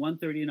Psalm in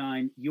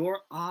 139. Your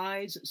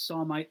eyes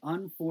saw my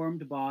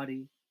unformed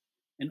body,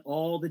 and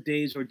all the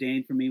days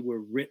ordained for me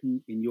were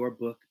written in your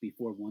book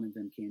before one of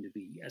them came to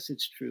be. Yes,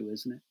 it's true,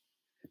 isn't it?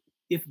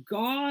 If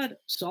God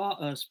saw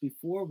us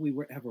before we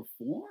were ever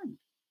formed,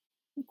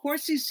 of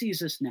course he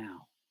sees us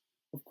now.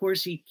 Of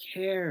course he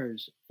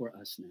cares for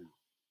us now.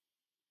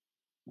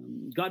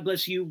 God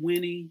bless you,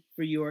 Winnie,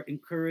 for your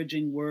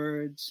encouraging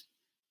words.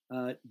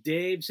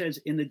 Dave says,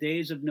 in the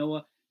days of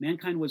Noah,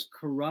 mankind was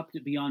corrupt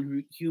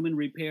beyond human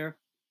repair.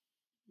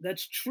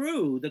 That's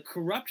true. The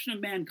corruption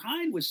of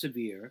mankind was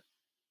severe,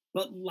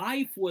 but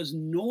life was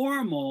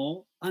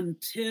normal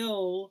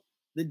until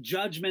the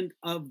judgment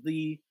of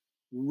the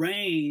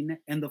rain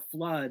and the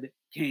flood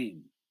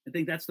came. I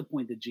think that's the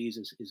point that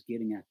Jesus is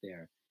getting at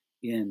there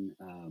in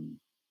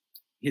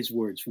his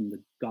words from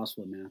the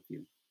Gospel of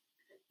Matthew.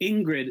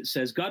 Ingrid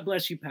says, God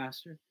bless you,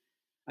 Pastor.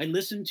 I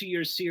listened to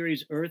your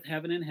series, Earth,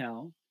 Heaven, and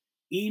Hell.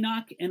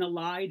 Enoch and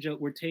Elijah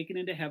were taken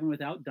into heaven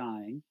without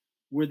dying.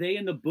 Were they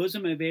in the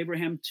bosom of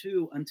Abraham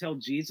too until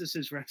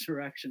Jesus'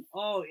 resurrection?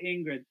 Oh,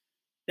 Ingrid,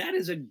 that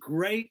is a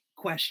great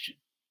question.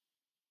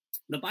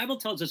 The Bible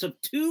tells us of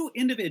two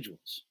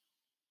individuals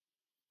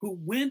who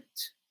went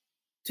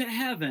to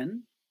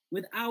heaven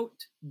without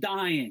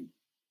dying,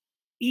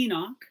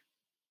 Enoch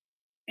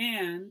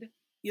and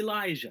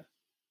Elijah.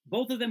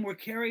 Both of them were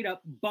carried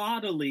up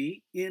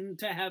bodily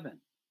into heaven.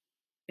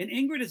 And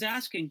Ingrid is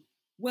asking,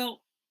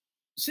 well,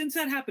 since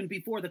that happened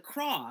before the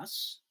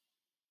cross,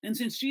 and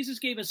since Jesus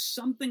gave us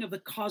something of the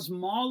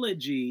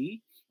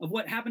cosmology of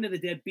what happened to the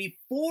dead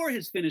before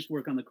his finished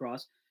work on the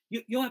cross,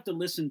 you'll have to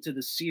listen to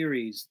the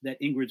series that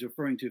Ingrid's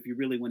referring to if you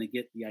really want to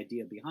get the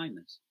idea behind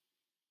this.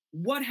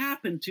 What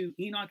happened to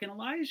Enoch and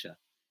Elijah?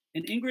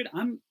 And Ingrid,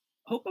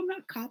 hope I'm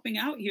not copping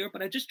out here,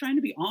 but I'm just trying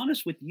to be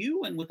honest with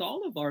you and with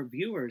all of our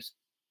viewers.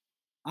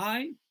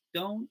 I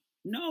don't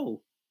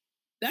know.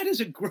 That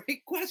is a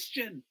great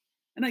question.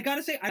 And I got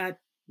to say, I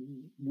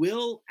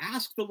will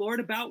ask the Lord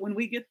about when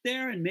we get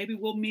there, and maybe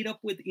we'll meet up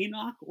with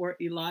Enoch or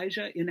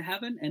Elijah in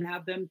heaven and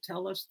have them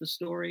tell us the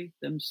story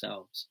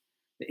themselves.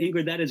 But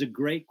Ingrid, that is a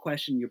great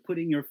question. You're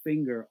putting your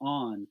finger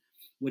on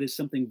what is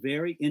something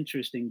very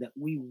interesting that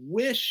we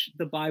wish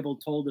the Bible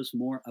told us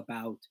more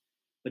about,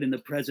 but in the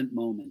present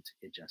moment,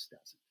 it just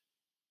doesn't.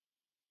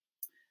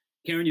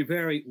 Karen, you're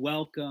very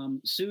welcome.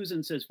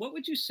 Susan says, what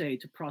would you say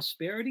to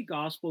prosperity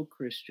gospel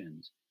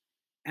Christians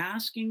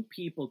asking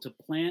people to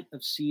plant a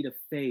seed of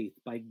faith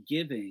by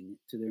giving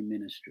to their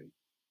ministry?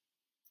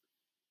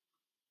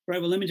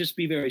 Right, well, let me just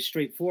be very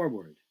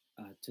straightforward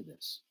to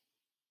this.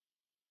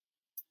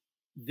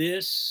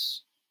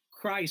 This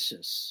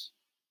crisis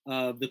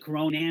of the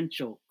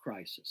coronantial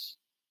crisis,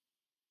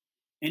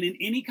 and in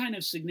any kind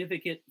of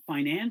significant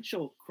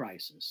financial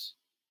crisis,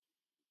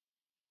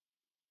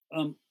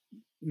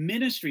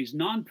 ministries,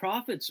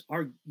 nonprofits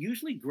are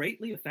usually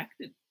greatly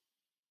affected.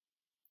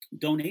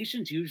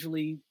 Donations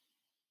usually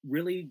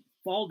really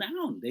fall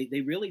down. They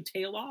really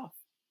tail off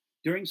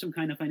during some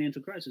kind of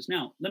financial crisis.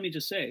 Now, let me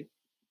just say,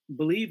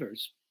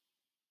 believers,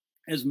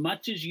 as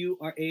much as you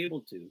are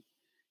able to,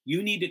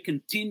 you need to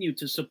continue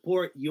to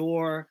support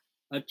your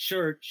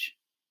church,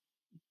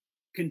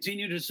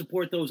 continue to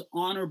support those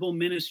honorable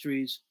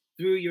ministries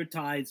through your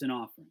tithes and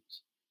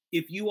offerings.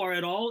 If you are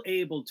at all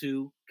able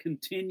to,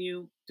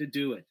 continue to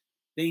do it.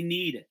 They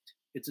need it.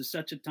 It's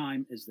such a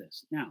time as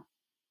this. Now,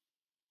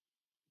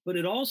 but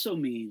it also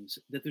means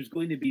that there's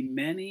going to be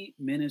many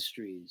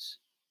ministries,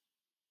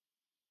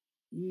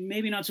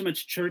 maybe not so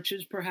much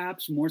churches,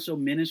 perhaps, more so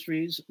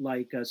ministries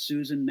like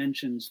Susan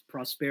mentions,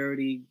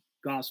 prosperity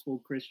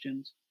gospel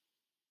Christians.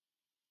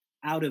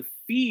 Out of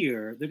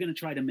fear, they're going to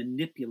try to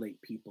manipulate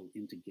people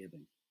into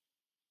giving.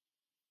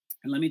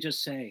 And let me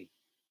just say,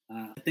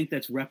 I think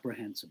that's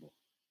reprehensible.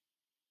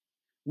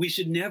 We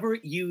should never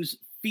use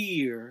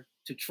fear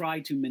to try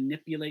to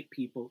manipulate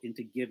people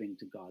into giving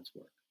to God's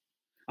work.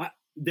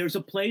 There's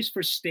a place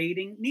for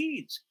stating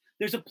needs.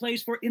 There's a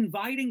place for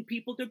inviting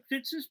people to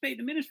participate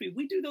in ministry.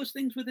 We do those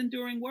things with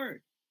Enduring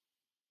Word.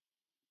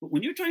 But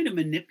when you're trying to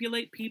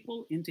manipulate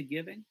people into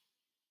giving,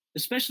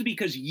 especially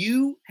because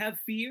you have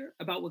fear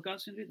about what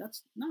God's going to do,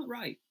 that's not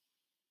right.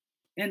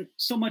 And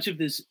so much of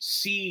this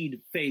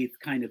seed faith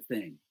kind of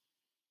thing,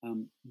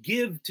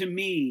 give to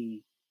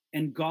me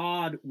and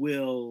God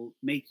will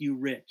make you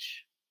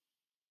rich.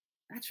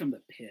 That's from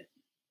the pit.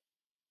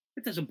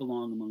 It doesn't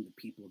belong among the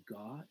people of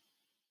God.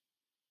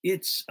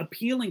 It's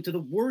appealing to the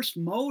worst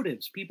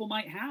motives people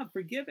might have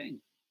for giving.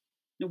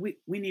 No,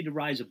 we need to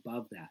rise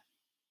above that.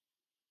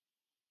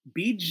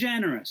 Be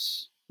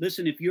generous.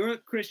 Listen, if you're a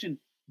Christian,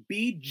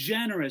 be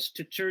generous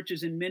to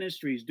churches and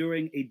ministries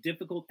during a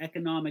difficult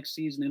economic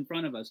season in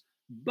front of us,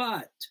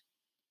 but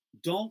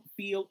don't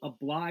feel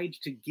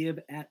obliged to give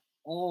at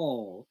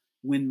all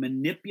when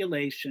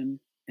manipulation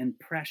and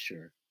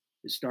pressure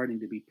is starting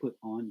to be put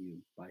on you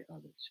by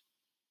others.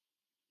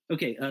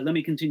 Okay, let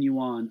me continue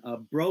on.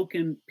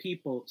 Broken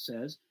People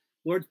says,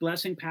 Lord's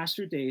blessing,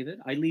 Pastor David.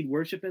 I lead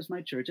worship as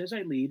my church. As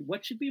I lead,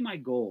 what should be my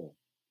goal?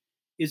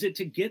 Is it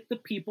to get the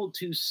people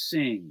to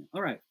sing?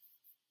 All right.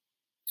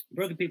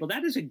 Broken People,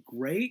 that is a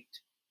great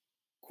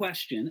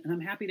question, and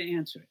I'm happy to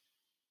answer it.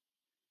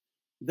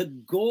 The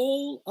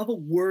goal of a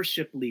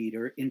worship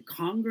leader in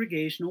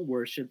congregational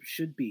worship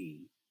should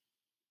be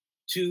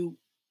to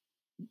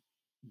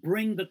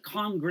bring the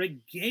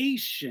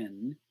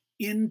congregation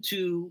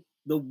into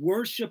the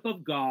worship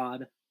of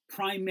God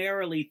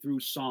primarily through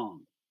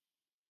song.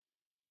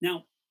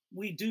 Now,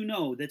 we do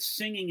know that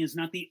singing is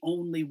not the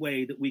only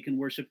way that we can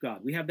worship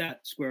God. We have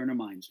that square in our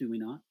minds, do we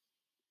not?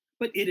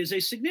 But it is a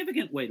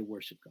significant way to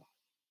worship God.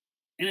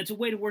 And it's a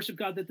way to worship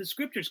God that the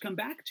scriptures come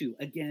back to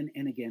again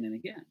and again and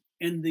again.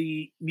 And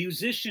the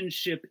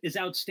musicianship is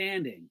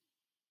outstanding.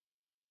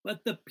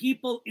 But the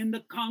people in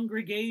the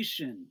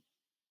congregation,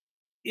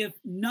 if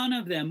none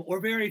of them or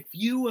very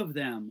few of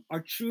them are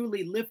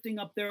truly lifting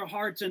up their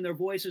hearts and their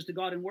voices to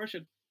God in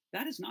worship,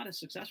 that is not a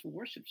successful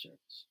worship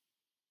service.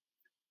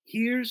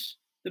 Here's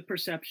the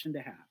perception to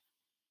have.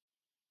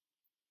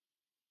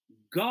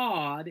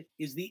 God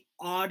is the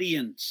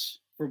audience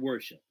for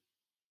worship.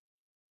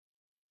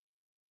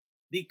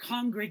 The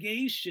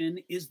congregation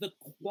is the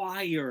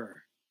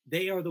choir.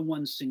 They are the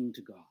ones singing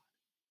to God.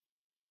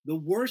 The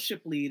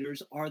worship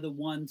leaders are the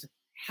ones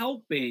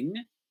helping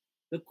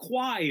the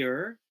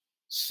choir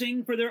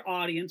sing for their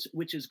audience,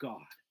 which is God.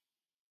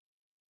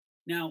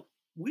 Now,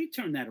 we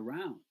turn that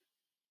around.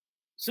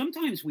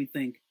 Sometimes we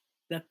think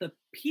that the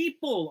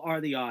people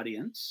are the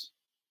audience,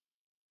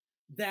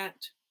 that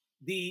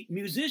the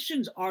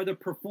musicians are the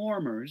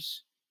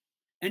performers,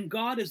 and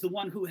God is the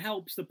one who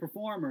helps the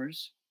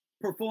performers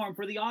perform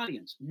for the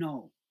audience.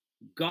 No,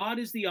 God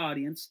is the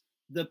audience.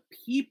 The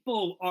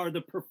people are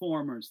the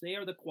performers. They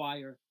are the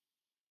choir.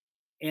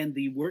 And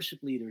the worship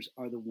leaders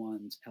are the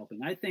ones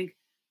helping. I think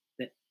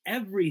that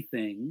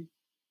everything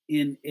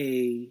in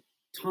a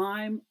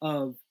time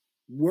of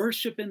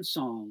worship and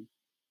song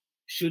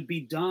should be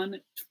done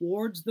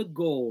towards the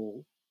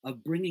goal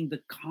of bringing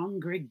the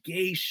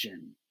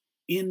congregation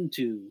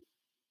into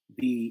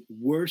the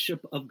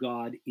worship of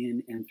God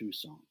in and through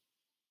song.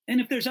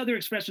 And if there's other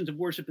expressions of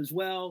worship as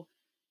well,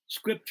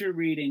 scripture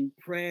reading,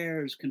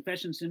 prayers,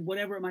 confessions, and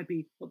whatever it might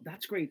be, well,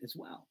 that's great as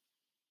well.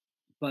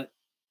 But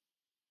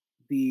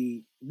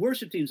the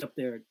worship team's up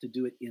there to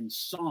do it in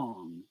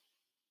song,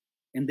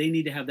 and they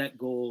need to have that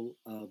goal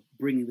of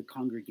bringing the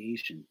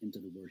congregation into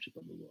the worship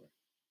of the Lord.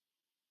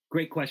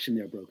 Great question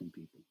there, Broken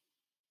People.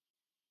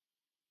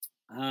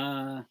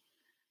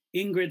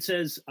 Ingrid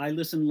says, I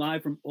listen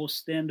live from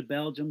Ostend,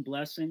 Belgium.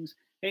 Blessings.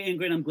 Hey,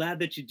 Ingrid, I'm glad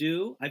that you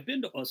do. I've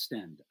been to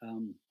Ostend.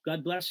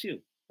 God bless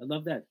you. I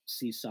love that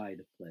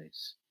seaside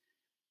place.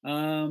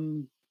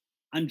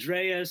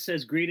 Andrea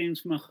says, greetings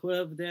from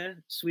Skövde,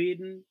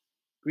 Sweden.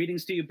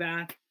 Greetings to you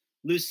back.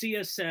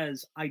 Lucia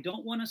says, I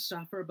don't want to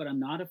suffer, but I'm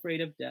not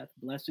afraid of death.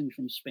 Blessings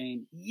from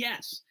Spain.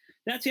 Yes,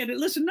 that's it.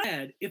 Listen,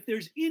 Ned, if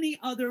there's any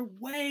other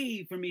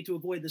way for me to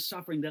avoid the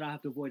suffering that I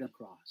have to avoid on the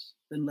cross,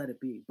 then let it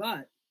be.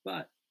 But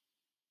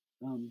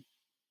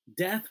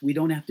death, we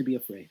don't have to be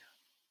afraid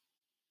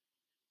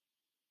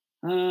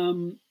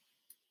of.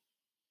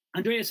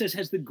 Andrea says,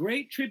 has the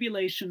Great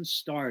Tribulation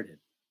started?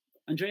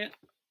 Andrea,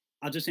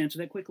 I'll just answer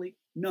that quickly.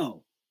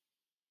 No,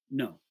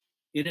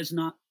 it has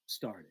not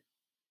started.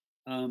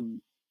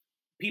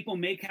 People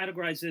may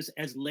categorize this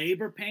as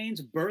labor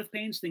pains, birth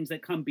pains, things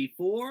that come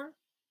before,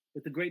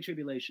 but the Great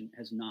Tribulation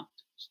has not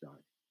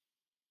started.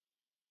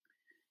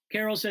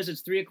 Carol says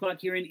it's 3:00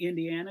 here in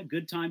Indiana.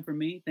 Good time for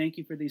me. Thank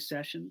you for these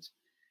sessions.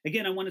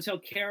 Again, I want to tell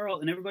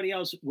Carol and everybody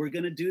else, we're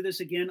going to do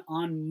this again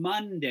on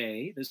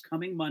Monday, this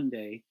coming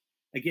Monday.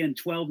 Again,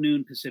 12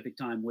 noon Pacific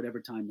time,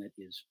 whatever time that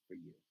is for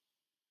you.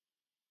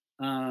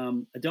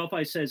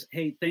 Adelphi says,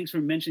 hey, thanks for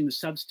mentioning the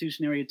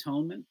substitutionary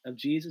atonement of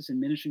Jesus and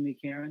ministering to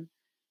Karen.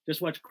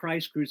 Just watch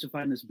Christ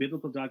crucified, and this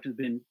biblical doctrine has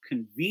been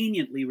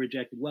conveniently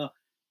rejected. Well,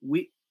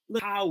 the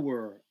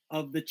power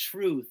of the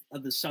truth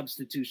of the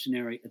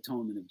substitutionary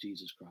atonement of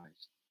Jesus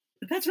Christ.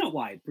 But that's not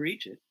why I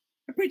preach it.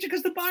 I preach it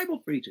because the Bible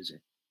preaches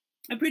it.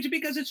 I preach it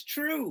because it's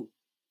true.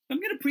 If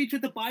I'm going to preach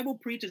what the Bible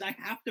preaches, I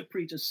have to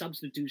preach a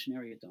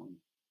substitutionary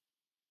atonement.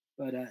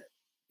 But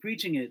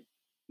preaching it,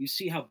 you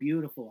see how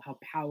beautiful, how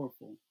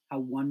powerful, how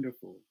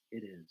wonderful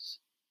it is.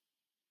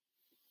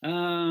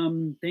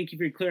 Thank you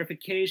for your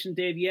clarification,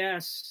 Dave.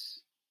 Yes.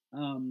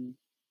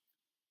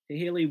 Hey,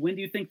 Haley, when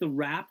do you think the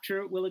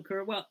rapture will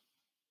occur? Well,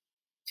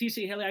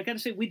 TC, Haley, I got to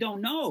say, we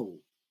don't know.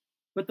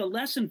 But the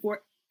lesson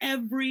for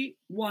every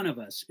one of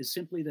us is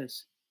simply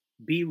this: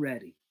 be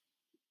ready.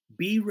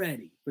 Be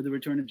ready for the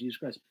return of Jesus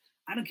Christ.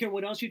 I don't care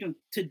what else you're doing.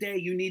 Today,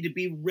 you need to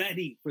be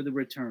ready for the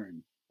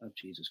return of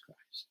Jesus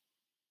Christ.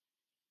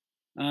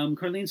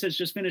 Carlene says,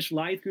 just finished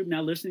Life Group.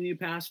 Now listening to you,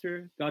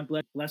 Pastor. God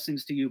bless.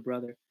 Blessings to you,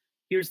 brother.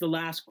 Here's the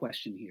last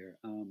question here.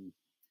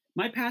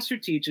 My pastor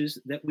teaches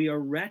that we are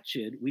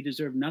wretched. We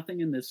deserve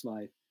nothing in this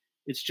life.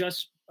 It's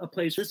just a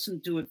place to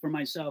listen to it for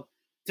myself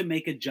to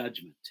make a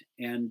judgment.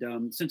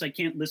 And since I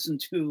can't listen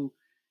to,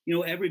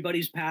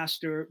 everybody's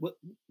pastor,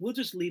 we'll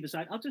just leave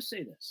aside. I'll just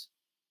say this.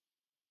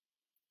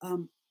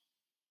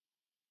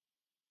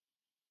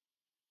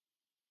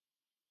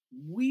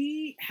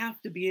 We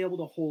have to be able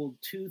to hold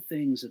two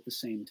things at the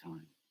same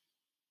time.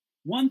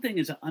 One thing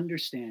is an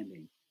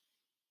understanding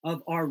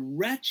of our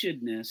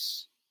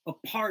wretchedness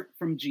apart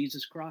from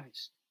Jesus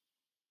Christ.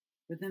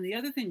 But then the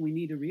other thing we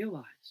need to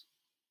realize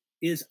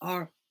is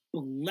our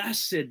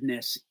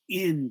blessedness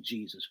in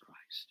Jesus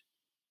Christ.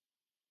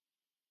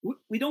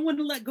 We don't want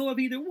to let go of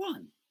either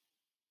one.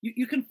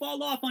 You can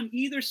fall off on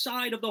either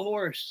side of the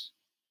horse,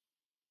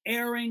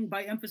 erring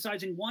by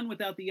emphasizing one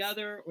without the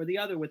other or the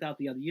other without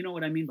the other. You know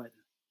what I mean by that?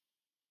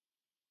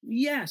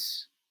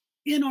 Yes,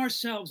 in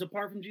ourselves,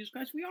 apart from Jesus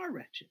Christ, we are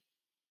wretched.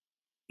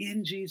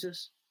 In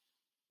Jesus,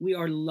 we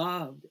are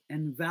loved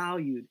and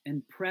valued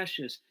and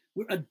precious.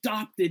 We're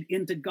adopted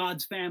into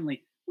God's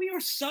family. We are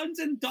sons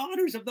and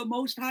daughters of the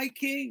Most High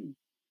King.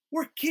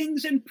 We're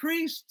kings and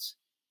priests.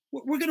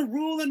 We're going to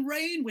rule and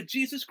reign with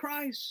Jesus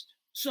Christ.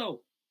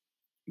 So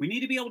we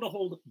need to be able to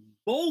hold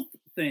both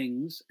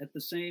things at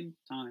the same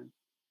time,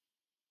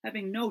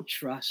 having no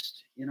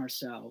trust in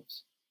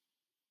ourselves,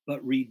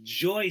 but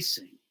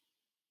rejoicing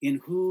in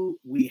who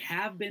we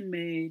have been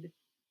made,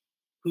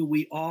 who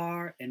we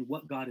are, and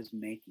what God is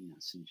making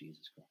us in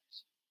Jesus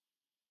Christ.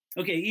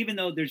 Okay, even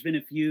though there's been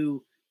a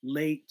few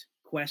late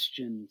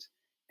questions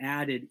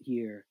added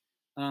here,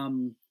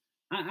 I'm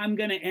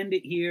going to end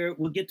it here.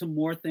 We'll get to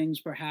more things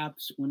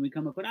perhaps when we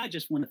come up, but I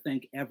just want to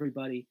thank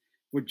everybody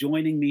for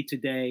joining me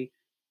today.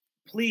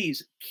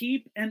 Please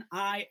keep an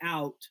eye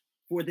out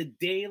for the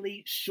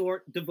daily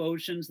short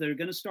devotions that are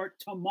going to start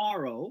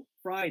tomorrow,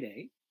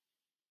 Friday.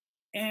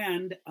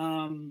 And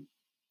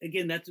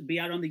again, that's be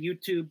out on the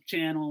YouTube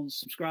channels,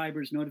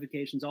 subscribers,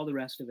 notifications, all the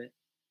rest of it.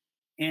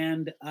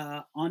 And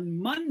on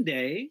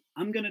Monday,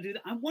 I'm going to do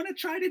that. I want to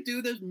try to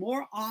do this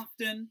more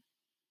often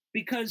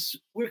because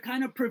we're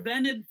kind of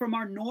prevented from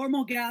our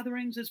normal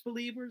gatherings as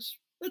believers.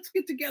 Let's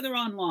get together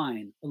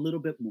online a little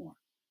bit more.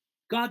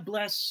 God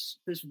bless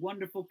this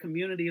wonderful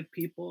community of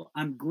people.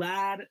 I'm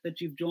glad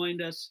that you've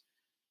joined us.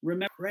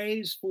 Remember,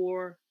 praise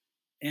for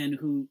and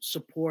who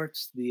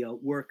supports the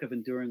work of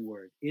Enduring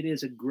Word. It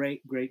is a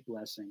great, great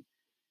blessing.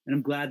 And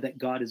I'm glad that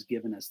God has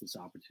given us this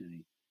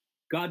opportunity.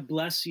 God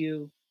bless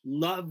you.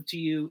 Love to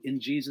you in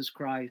Jesus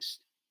Christ.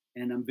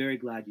 And I'm very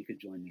glad you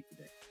could join me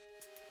today.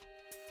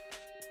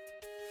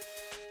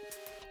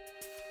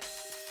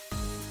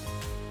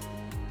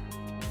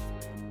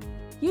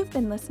 You've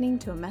been listening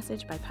to a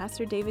message by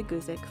Pastor David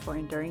Guzik for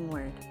Enduring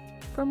Word.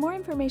 For more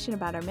information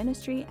about our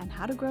ministry and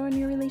how to grow in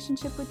your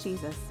relationship with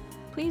Jesus,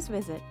 please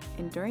visit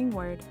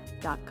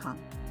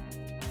enduringword.com.